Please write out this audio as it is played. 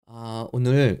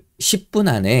오늘 10분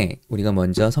안에 우리가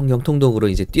먼저 성경 통독으로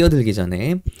이제 뛰어들기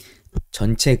전에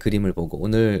전체 그림을 보고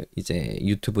오늘 이제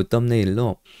유튜브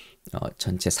썸네일로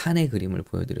전체 산의 그림을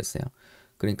보여드렸어요.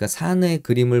 그러니까 산의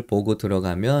그림을 보고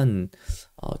들어가면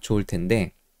좋을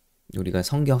텐데 우리가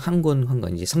성경 한 권 한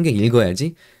권 이제 성경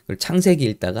읽어야지. 그리고 창세기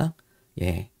읽다가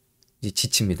이제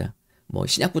지칩니다. 뭐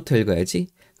신약부터 읽어야지.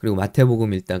 그리고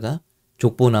마태복음 읽다가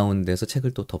족보 나오는 데서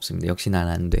책을 또 덮습니다. 역시 난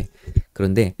안 돼.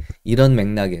 그런데 이런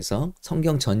맥락에서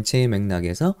성경 전체의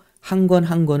맥락에서 한 권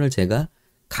한 권을 제가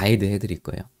가이드 해드릴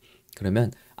거예요.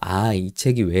 그러면 이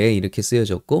책이 왜 이렇게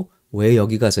쓰여졌고 왜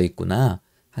여기 가서 있구나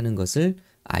하는 것을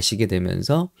아시게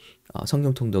되면서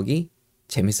성경 통독이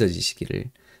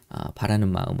재밌어지시기를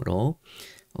바라는 마음으로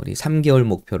우리 3개월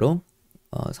목표로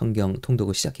성경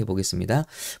통독을 시작해 보겠습니다.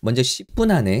 먼저 10분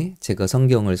안에 제가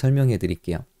성경을 설명해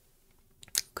드릴게요.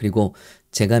 그리고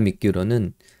제가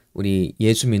믿기로는 우리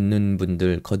예수 믿는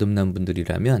분들, 거듭난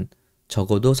분들이라면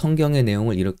적어도 성경의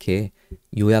내용을 이렇게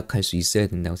요약할 수 있어야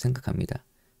된다고 생각합니다.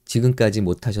 지금까지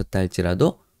못하셨다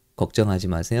할지라도 걱정하지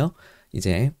마세요.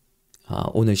 이제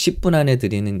오늘 10분 안에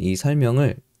드리는 이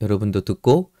설명을 여러분도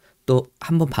듣고 또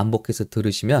한번 반복해서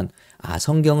들으시면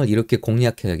성경을 이렇게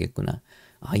공략해야겠구나.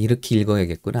 이렇게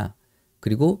읽어야겠구나.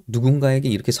 그리고 누군가에게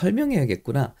이렇게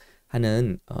설명해야겠구나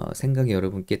하는 생각이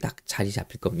여러분께 딱 자리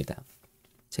잡힐 겁니다.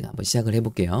 제가 한번 시작을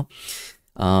해볼게요.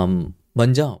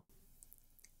 먼저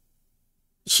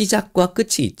시작과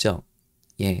끝이 있죠.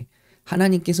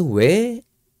 하나님께서 왜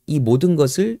이 모든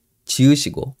것을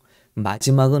지으시고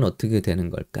마지막은 어떻게 되는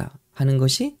걸까 하는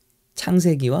것이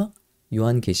창세기와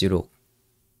요한계시록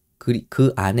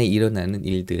그 안에 일어나는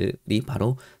일들이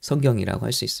바로 성경이라고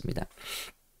할 수 있습니다.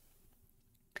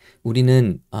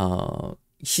 우리는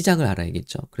시작을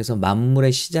알아야겠죠. 그래서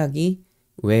만물의 시작이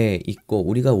왜 있고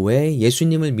우리가 왜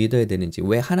예수님을 믿어야 되는지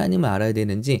왜 하나님을 알아야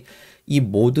되는지 이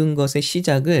모든 것의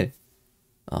시작을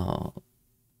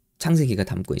창세기가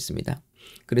담고 있습니다.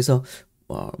 그래서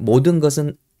모든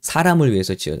것은 사람을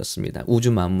위해서 지어졌습니다.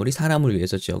 우주 만물이 사람을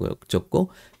위해서 지어졌고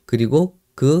그리고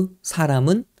그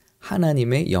사람은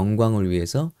하나님의 영광을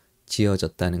위해서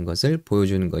지어졌다는 것을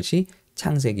보여주는 것이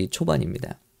창세기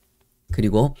초반입니다.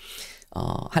 그리고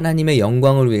하나님의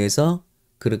영광을 위해서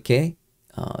그렇게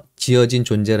지어진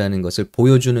존재라는 것을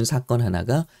보여주는 사건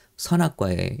하나가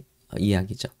선악과의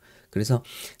이야기죠. 그래서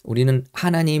우리는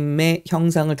하나님의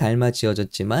형상을 닮아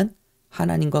지어졌지만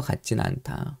하나님과 같지는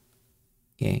않다.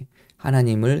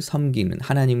 하나님을 섬기는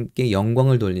하나님께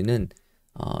영광을 돌리는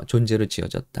존재로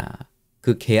지어졌다.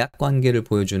 그 계약 관계를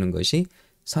보여주는 것이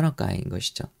선악과인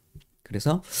것이죠.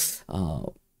 그래서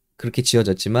그렇게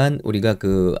지어졌지만 우리가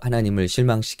그 하나님을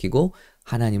실망시키고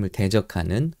하나님을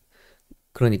대적하는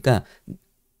그러니까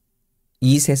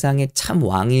이 세상의 참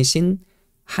왕이신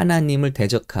하나님을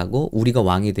대적하고 우리가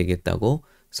왕이 되겠다고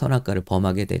선악과를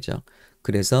범하게 되죠.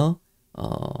 그래서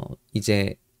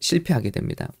이제 실패하게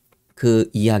됩니다.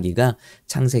 그 이야기가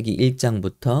창세기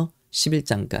 1장부터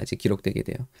 11장까지 기록되게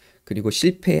돼요. 그리고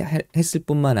실패했을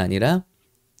뿐만 아니라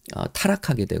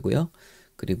타락하게 되고요.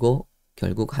 그리고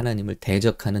결국 하나님을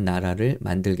대적하는 나라를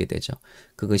만들게 되죠.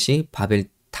 그것이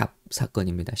바벨탑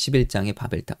사건입니다. 11장의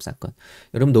바벨탑 사건.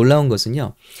 여러분 놀라운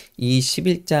것은요. 이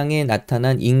 11장에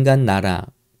나타난 인간 나라,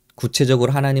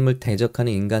 구체적으로 하나님을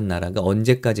대적하는 인간 나라가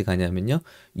언제까지 가냐면요.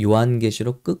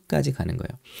 요한계시록 끝까지 가는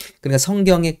거예요. 그러니까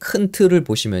성경의 큰 틀을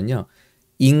보시면요.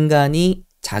 인간이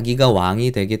자기가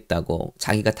왕이 되겠다고,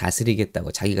 자기가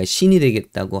다스리겠다고, 자기가 신이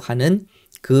되겠다고 하는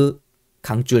그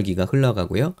강줄기가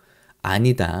흘러가고요.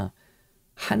 아니다.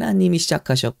 하나님이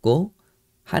시작하셨고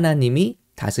하나님이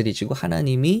다스리시고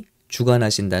하나님이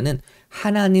주관하신다는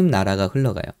하나님 나라가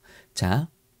흘러가요. 자,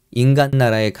 인간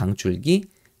나라의 강줄기,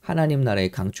 하나님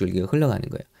나라의 강줄기가 흘러가는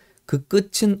거예요. 그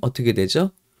끝은 어떻게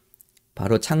되죠?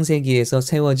 바로 창세기에서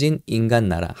세워진 인간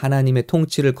나라, 하나님의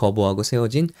통치를 거부하고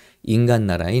세워진 인간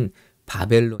나라인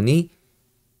바벨론이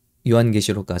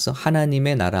요한계시록 가서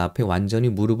하나님의 나라 앞에 완전히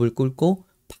무릎을 꿇고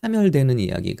파멸되는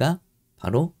이야기가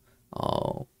바로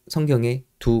성경의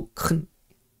두 큰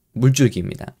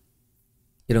물줄기입니다.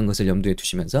 이런 것을 염두에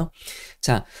두시면서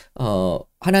자,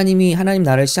 하나님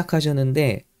나라를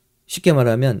시작하셨는데 쉽게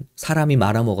말하면 사람이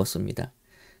말아먹었습니다.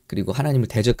 그리고 하나님을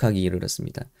대적하기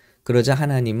이르렀습니다. 그러자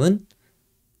하나님은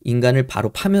인간을 바로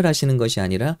파멸하시는 것이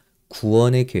아니라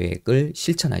구원의 계획을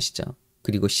실천하시죠.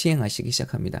 그리고 시행하시기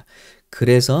시작합니다.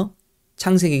 그래서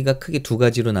창세기가 크게 두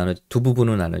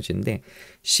부분으로 나눠지는데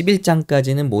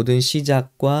 11장까지는 모든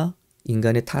시작과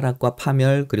인간의 타락과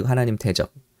파멸 그리고 하나님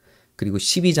대적 그리고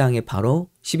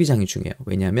 12장이 중요해요.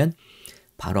 왜냐하면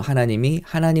바로 하나님이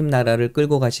하나님 나라를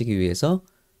끌고 가시기 위해서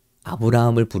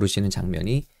아브라함을 부르시는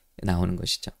장면이 나오는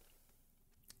것이죠.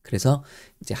 그래서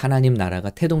이제 하나님 나라가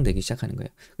태동되기 시작하는 거예요.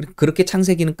 그렇게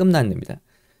창세기는 끝납니다.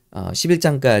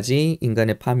 11장까지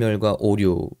인간의 파멸과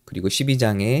오류, 그리고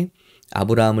 12장에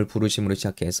아브라함을 부르심으로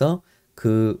시작해서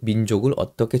그 민족을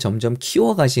어떻게 점점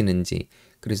키워가시는지,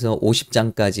 그래서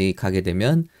 50장까지 가게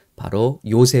되면 바로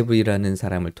요셉이라는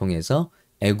사람을 통해서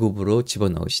애굽으로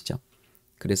집어넣으시죠.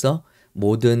 그래서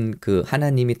모든 그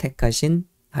하나님이 택하신,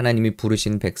 하나님이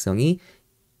부르신 백성이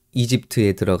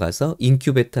이집트에 들어가서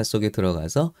인큐베터 속에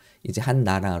들어가서 이제 한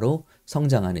나라로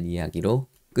성장하는 이야기로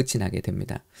끝이 나게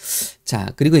됩니다.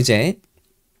 자, 그리고 이제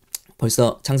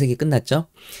벌써 창세기 끝났죠?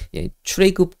 예,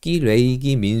 출애굽기,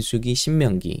 레위기, 민수기,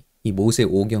 신명기, 이 모세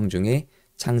 5경 중에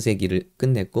창세기를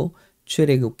끝냈고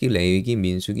출애굽기, 레위기,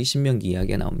 민수기, 신명기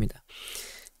이야기가 나옵니다.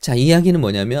 자, 이 이야기는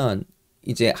뭐냐면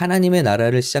이제 하나님의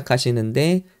나라를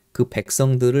시작하시는데 그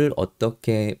백성들을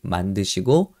어떻게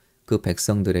만드시고 그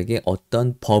백성들에게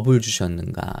어떤 법을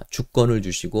주셨는가, 주권을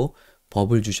주시고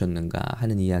법을 주셨는가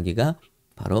하는 이야기가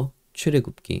바로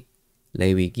출애굽기,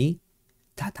 레위기,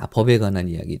 다 법에 관한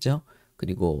이야기죠.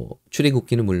 그리고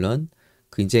출애굽기는 물론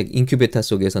그 이제 인큐베터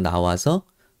속에서 나와서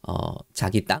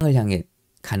자기 땅을 향해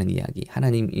가는 이야기,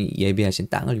 하나님이 예비하신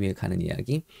땅을 위해 가는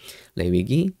이야기,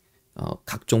 레위기,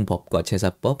 각종 법과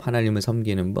제사법, 하나님을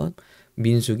섬기는 법,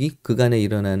 민수기, 그간에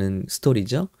일어나는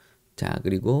스토리죠. 자,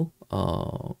 그리고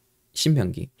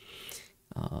신명기,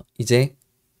 이제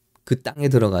그 땅에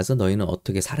들어가서 너희는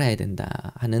어떻게 살아야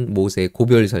된다 하는 모세의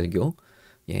고별 설교,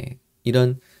 예,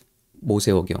 이런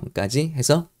모세오경까지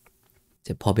해서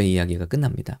이제 법의 이야기가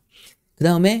끝납니다. 그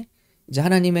다음에 이제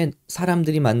하나님의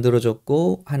사람들이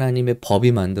만들어졌고 하나님의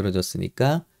법이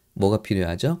만들어졌으니까 뭐가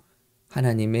필요하죠?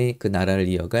 하나님의 그 나라를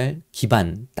이어갈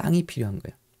기반, 땅이 필요한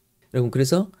거예요. 여러분,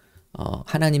 그래서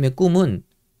하나님의 꿈은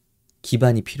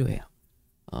기반이 필요해요.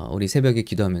 우리 새벽에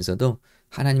기도하면서도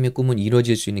하나님의 꿈은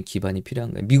이루어질 수 있는 기반이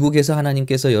필요한 거예요. 미국에서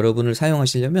하나님께서 여러분을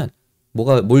사용하시려면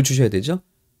뭘 주셔야 되죠?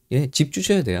 예, 집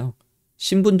주셔야 돼요.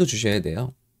 신분도 주셔야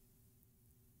돼요.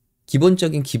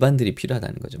 기본적인 기반들이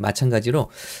필요하다는 거죠. 마찬가지로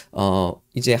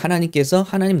이제 하나님께서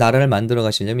하나님 나라를 만들어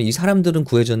가시려면 이 사람들은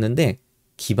구해졌는데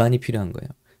기반이 필요한 거예요.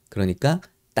 그러니까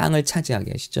땅을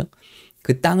차지하게 하시죠.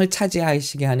 그 땅을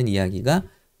차지하시게 하는 이야기가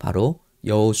바로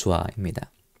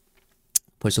여호수아입니다.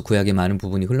 벌써 구약의 많은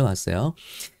부분이 흘러왔어요.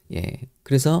 예,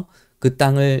 그래서 그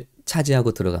땅을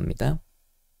차지하고 들어갑니다.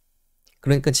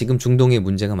 그러니까 지금 중동에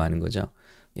문제가 많은 거죠.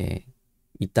 예,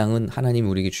 이 땅은 하나님이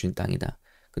우리에게 주신 땅이다.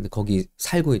 근데 거기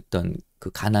살고 있던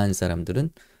그 가나안 사람들은,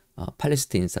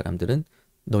 팔레스타인 사람들은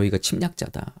너희가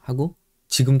침략자다 하고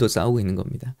지금도 싸우고 있는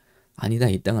겁니다. 아니다,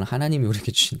 이 땅은 하나님이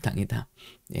우리에게 주신 땅이다.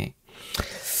 예.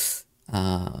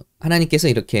 하나님께서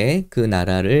이렇게 그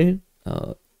나라를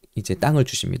이제 땅을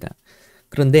주십니다.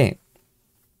 그런데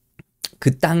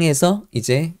그 땅에서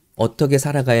이제 어떻게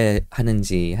살아가야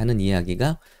하는지 하는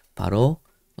이야기가 바로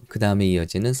그 다음에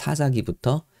이어지는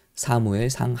사사기부터 사무엘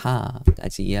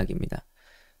상하까지 이야기입니다.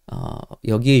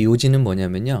 여기에 요지는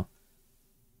뭐냐면요,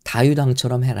 다윗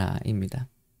왕처럼 해라입니다.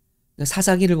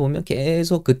 사사기를 보면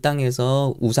계속 그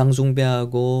땅에서 우상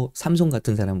숭배하고, 삼손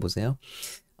같은 사람 보세요.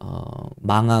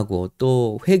 망하고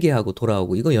또 회개하고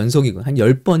돌아오고, 이거 연속이고 한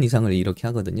 10번 이상을 이렇게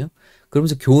하거든요.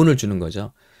 그러면서 교훈을 주는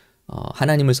거죠.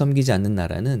 하나님을 섬기지 않는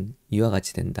나라는 이와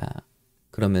같이 된다.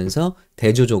 그러면서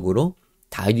대조적으로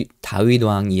다윗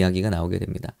왕 이야기가 나오게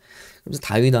됩니다. 그래서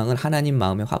다윗 왕은 하나님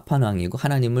마음에 합한 왕이고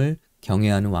하나님을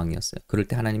경외하는 왕이었어요. 그럴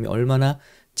때 하나님이 얼마나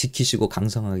지키시고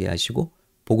강성하게 하시고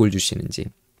복을 주시는지,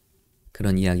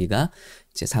 그런 이야기가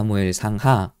이제 사무엘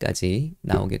상하까지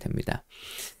나오게 됩니다.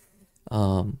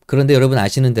 그런데 여러분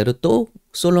아시는 대로 또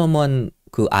솔로몬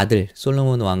그 아들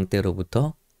솔로몬 왕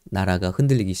때로부터 나라가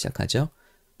흔들리기 시작하죠.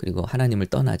 그리고 하나님을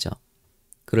떠나죠.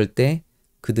 그럴 때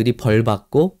그들이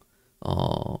벌받고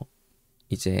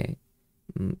이제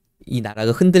이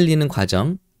나라가 흔들리는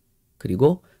과정,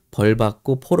 그리고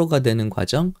벌받고 포로가 되는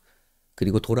과정,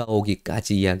 그리고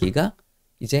돌아오기까지 이야기가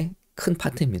이제 큰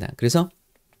파트입니다. 그래서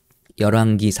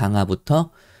열왕기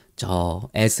상하부터 저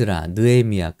에스라,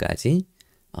 느헤미야까지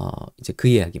이제 그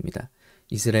이야기입니다.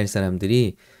 이스라엘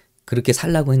사람들이 그렇게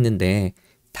살라고 했는데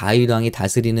다윗 왕이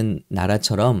다스리는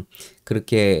나라처럼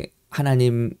그렇게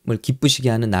하나님을 기쁘시게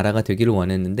하는 나라가 되기를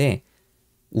원했는데,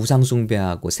 우상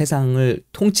숭배하고 세상을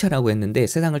통치하라고 했는데,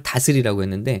 세상을 다스리라고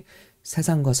했는데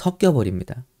세상과 섞여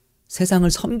버립니다. 세상을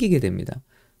섬기게 됩니다.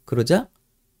 그러자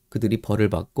그들이 벌을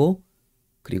받고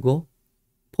그리고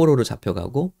포로로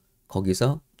잡혀가고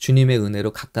거기서 주님의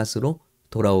은혜로 가까스로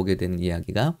돌아오게 되는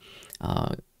이야기가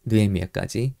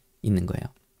느헤미야까지 있는 거예요.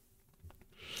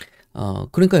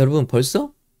 그러니까 여러분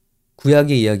벌써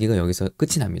구약의 이야기가 여기서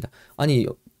끝이 납니다. 아니,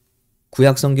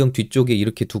 구약 성경 뒤쪽에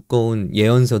이렇게 두꺼운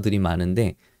예언서들이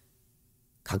많은데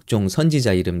각종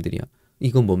선지자 이름들이요.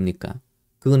 이건 뭡니까?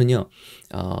 그거는요,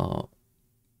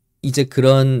 이제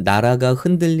그런 나라가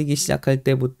흔들리기 시작할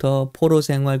때부터 포로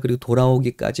생활 그리고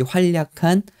돌아오기까지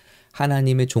활약한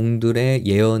하나님의 종들의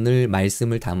예언을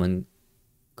말씀을 담은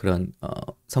그런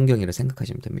성경이라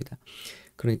생각하시면 됩니다.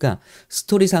 그러니까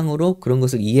스토리상으로 그런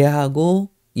것을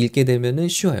이해하고 읽게 되면은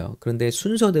쉬워요. 그런데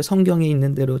순서대로 성경에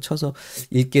있는 대로 쳐서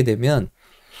읽게 되면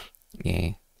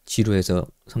예, 지루해서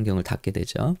성경을 닫게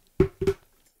되죠.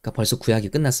 그러니까 벌써 구약이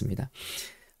끝났습니다.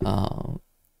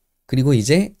 그리고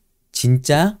이제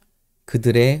진짜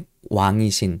그들의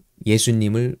왕이신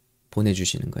예수님을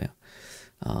보내주시는 거예요.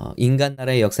 인간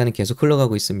나라의 역사는 계속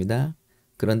흘러가고 있습니다.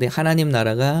 그런데 하나님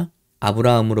나라가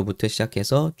아브라함으로부터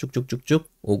시작해서 쭉쭉쭉쭉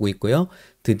오고 있고요.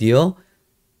 드디어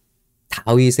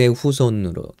다윗의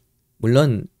후손으로,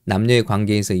 물론 남녀의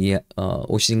관계에서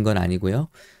오신 건 아니고요.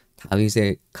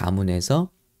 다윗의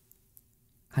가문에서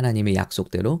하나님의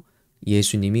약속대로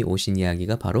예수님이 오신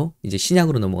이야기가 바로 이제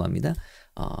신약으로 넘어갑니다.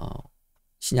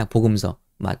 신약 복음서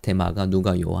마태, 마가,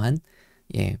 누가, 요한,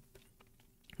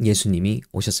 예수님이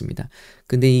오셨습니다.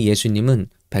 근데 이 예수님은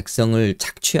백성을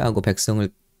착취하고 백성을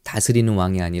다스리는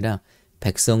왕이 아니라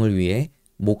백성을 위해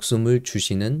목숨을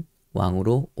주시는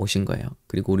왕으로 오신 거예요.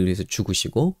 그리고 우리를 위해서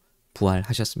죽으시고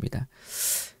부활하셨습니다.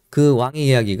 그 왕의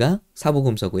이야기가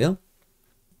사복음서고요.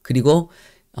 그리고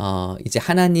이제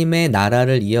하나님의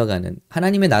나라를 이어가는,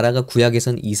 하나님의 나라가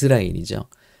구약에선 이스라엘이죠.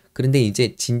 그런데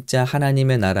이제 진짜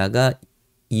하나님의 나라가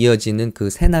이어지는 그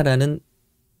새 나라는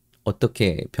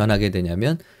어떻게 변하게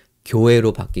되냐면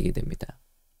교회로 바뀌게 됩니다.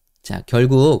 자,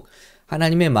 결국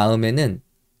하나님의 마음에는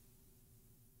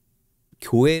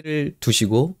교회를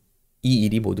두시고 이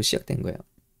일이 모두 시작된 거예요.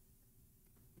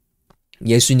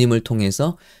 예수님을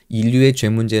통해서 인류의 죄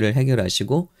문제를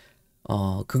해결하시고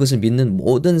그것을 믿는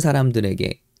모든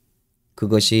사람들에게,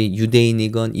 그것이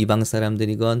유대인이건 이방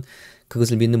사람들이건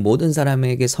그것을 믿는 모든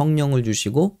사람에게 성령을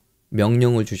주시고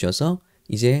명령을 주셔서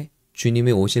이제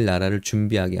주님의 오실 나라를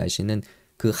준비하게 하시는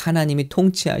그 하나님이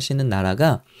통치하시는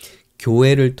나라가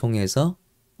교회를 통해서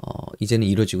이제는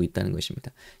이루어지고 있다는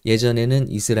것입니다. 예전에는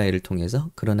이스라엘을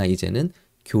통해서, 그러나 이제는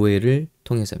교회를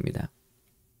통해서입니다.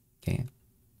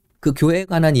 그 교회에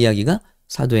관한 이야기가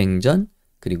사도행전,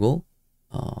 그리고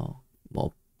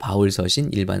바울 서신,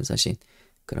 일반 서신,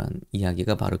 그런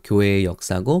이야기가 바로 교회의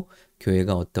역사고,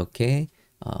 교회가 어떻게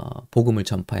복음을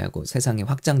전파하고 세상에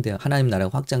하나님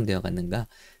나라가 확장되어 갔는가,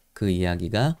 그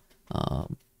이야기가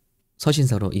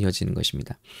서신서로 이어지는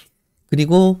것입니다.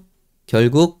 그리고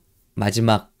결국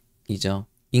마지막이죠.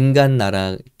 인간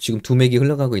나라, 지금 두 맥이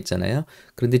흘러가고 있잖아요.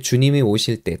 그런데 주님이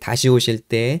오실 때, 다시 오실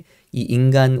때 이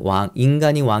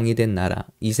인간이 왕이 된 나라,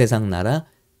 이 세상 나라,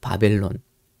 바벨론,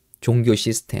 종교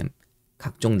시스템,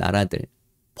 각종 나라들,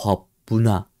 법,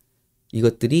 문화,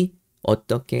 이것들이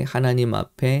어떻게 하나님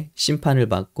앞에 심판을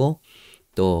받고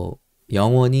또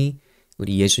영원히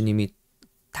우리 예수님이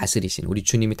다스리신, 우리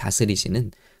주님이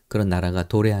다스리시는 그런 나라가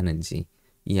도래하는지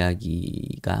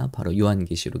이야기가 바로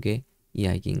요한계시록의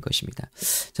이야기인 것입니다.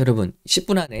 자, 여러분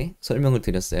 10분 안에 설명을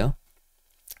드렸어요.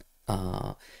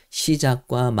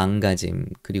 시작과 망가짐,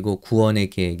 그리고 구원의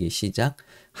계획의 시작,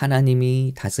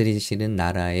 하나님이 다스리시는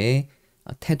나라의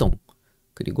태동,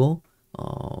 그리고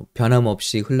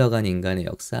변함없이 흘러간 인간의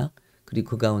역사,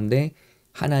 그리고 그 가운데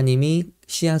하나님이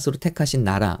씨앗으로 택하신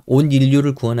나라, 온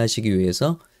인류를 구원하시기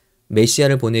위해서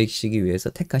메시아를 보내시기 위해서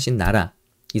택하신 나라,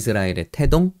 이스라엘의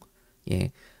태동,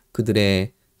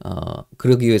 그들의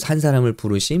그러기 위해서 한 사람을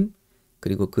부르심,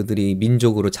 그리고 그들이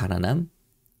민족으로 자라남,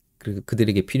 그리고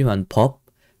그들에게 필요한 법,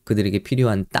 그들에게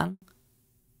필요한 땅,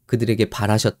 그들에게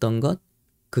바라셨던 것,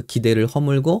 그 기대를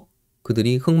허물고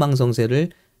그들이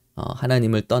흥망성쇠를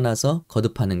하나님을 떠나서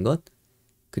거듭하는 것,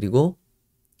 그리고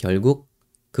결국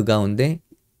그 가운데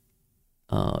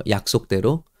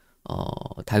약속대로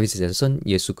다윗의 자손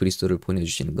예수 그리스도를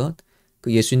보내주시는 것,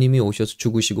 그 예수님이 오셔서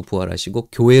죽으시고 부활하시고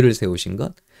교회를 세우신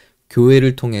것,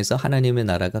 교회를 통해서 하나님의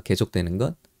나라가 계속되는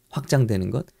것, 확장되는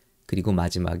것, 그리고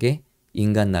마지막에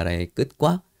인간 나라의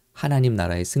끝과 하나님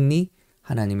나라의 승리,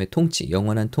 하나님의 통치,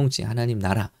 영원한 통치, 하나님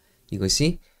나라,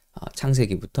 이것이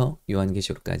창세기부터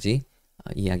요한계시록까지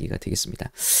이야기가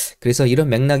되겠습니다. 그래서 이런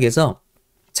맥락에서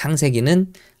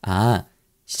창세기는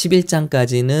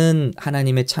 11장까지는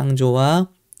하나님의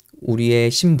창조와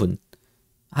우리의 신분,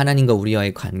 하나님과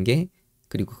우리와의 관계,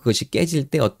 그리고 그것이 깨질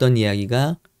때 어떤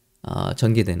이야기가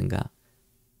전개되는가,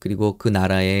 그리고 그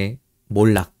나라의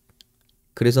몰락.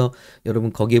 그래서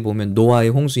여러분 거기에 보면 노아의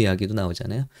홍수 이야기도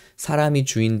나오잖아요. 사람이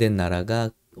주인된 나라가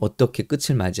어떻게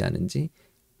끝을 맞이하는지,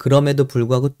 그럼에도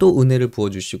불구하고 또 은혜를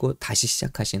부어주시고 다시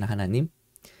시작하시는 하나님,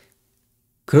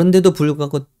 그런데도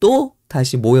불구하고 또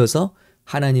다시 모여서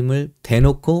하나님을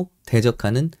대놓고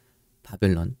대적하는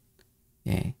바벨론,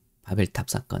 바벨탑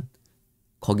사건.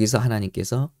 거기서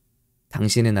하나님께서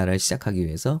당신의 나라를 시작하기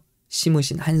위해서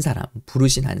심으신 한 사람,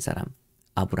 부르신 한 사람,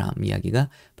 아브라함 이야기가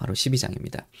바로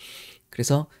 12장입니다.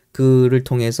 그래서 그를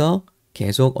통해서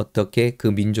계속 어떻게 그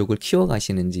민족을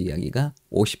키워가시는지 이야기가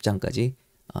 50장까지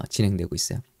진행되고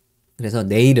있어요. 그래서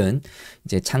내일은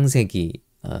이제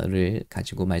창세기를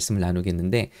가지고 말씀을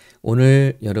나누겠는데,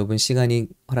 오늘 여러분 시간이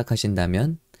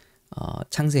허락하신다면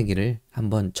창세기를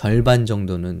한번 절반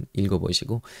정도는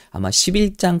읽어보시고, 아마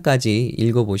 11장까지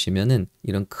읽어보시면은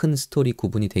이런 큰 스토리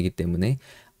구분이 되기 때문에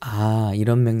아,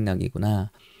 이런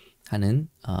맥락이구나 하는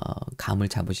감을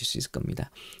잡으실 수 있을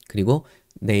겁니다. 그리고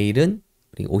내일은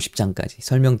우리 50장까지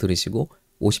설명 들으시고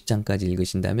 50장까지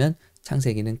읽으신다면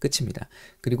창세기는 끝입니다.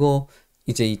 그리고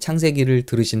이제 이 창세기를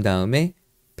들으신 다음에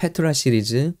페트라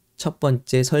시리즈 첫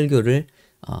번째 설교를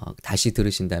다시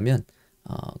들으신다면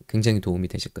굉장히 도움이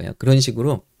되실 거예요. 그런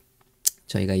식으로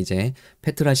저희가 이제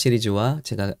페트라 시리즈와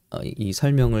제가 이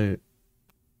설명을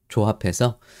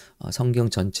조합해서 성경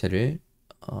전체를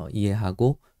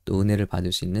이해하고 또 은혜를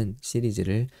받을 수 있는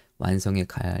시리즈를 완성해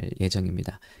갈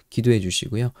예정입니다. 기도해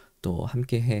주시고요. 또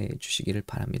함께 해 주시기를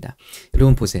바랍니다.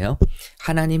 여러분 보세요.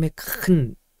 하나님의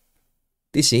큰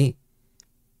뜻이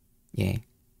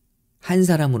한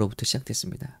사람으로부터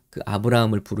시작됐습니다. 그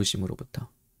아브라함을 부르심으로부터.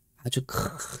 아주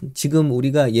큰, 지금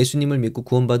우리가 예수님을 믿고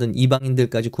구원받은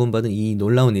이방인들까지 구원받은 이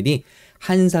놀라운 일이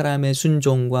한 사람의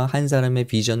순종과 한 사람의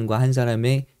비전과 한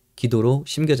사람의 기도로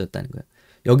심겨졌다는 거예요.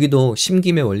 여기도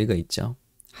심김의 원리가 있죠.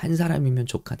 한 사람이면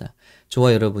족하다.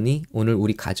 저와 여러분이 오늘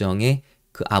우리 가정의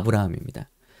그 아브라함입니다.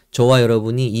 저와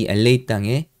여러분이 이 LA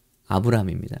땅의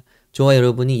아브라함입니다. 저와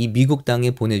여러분이 이 미국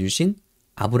땅에 보내주신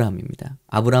아브라함입니다.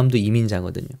 아브라함도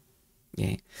이민자거든요.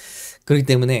 그렇기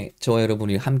때문에 저와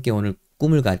여러분이 함께 오늘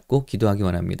꿈을 갖고 기도하기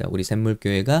원합니다. 우리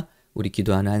샘물교회가 우리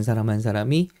기도하는 한 사람 한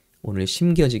사람이 오늘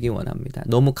심겨지기 원합니다.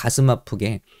 너무 가슴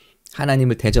아프게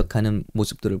하나님을 대적하는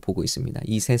모습들을 보고 있습니다.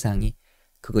 이 세상이.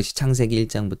 그것이 창세기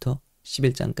 1장부터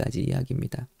 11장까지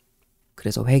이야기입니다.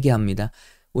 그래서 회개합니다.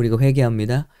 우리가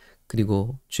회개합니다.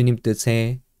 그리고 주님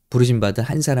뜻에 부르심받은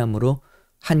한 사람으로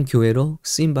한 교회로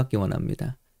쓰임받기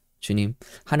원합니다. 주님,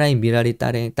 하나의 미랄이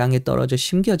땅에 떨어져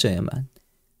심겨져야만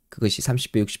그것이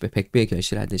 30배, 60배, 100배의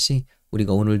결실하듯이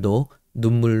우리가 오늘도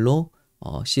눈물로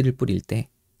씨를 뿌릴 때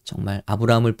정말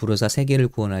아브라함을 부르사 세계를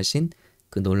구원하신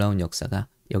그 놀라운 역사가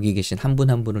여기 계신 한 분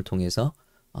한 분을 통해서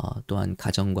또한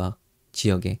가정과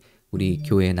지역에 우리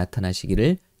교회에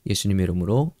나타나시기를 예수님의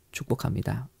이름으로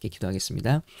축복합니다. 이렇게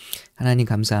기도하겠습니다. 하나님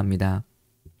감사합니다.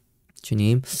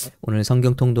 주님, 오늘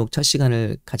성경통독 첫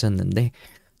시간을 가졌는데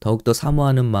더욱더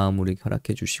사모하는 마음을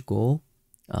허락해 주시고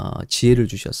지혜를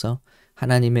주셔서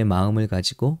하나님의 마음을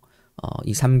가지고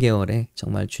이 3개월에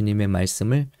정말 주님의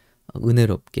말씀을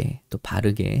은혜롭게 또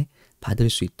바르게 받을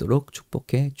수 있도록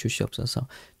축복해 주시옵소서.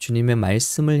 주님의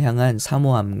말씀을 향한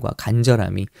사모함과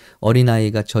간절함이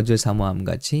어린아이가 젖을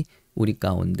사모함같이 우리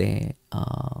가운데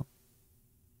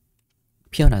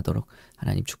피어나도록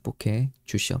하나님 축복해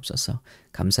주시옵소서.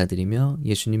 감사드리며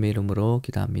예수님의 이름으로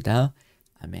기도합니다.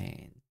 아멘.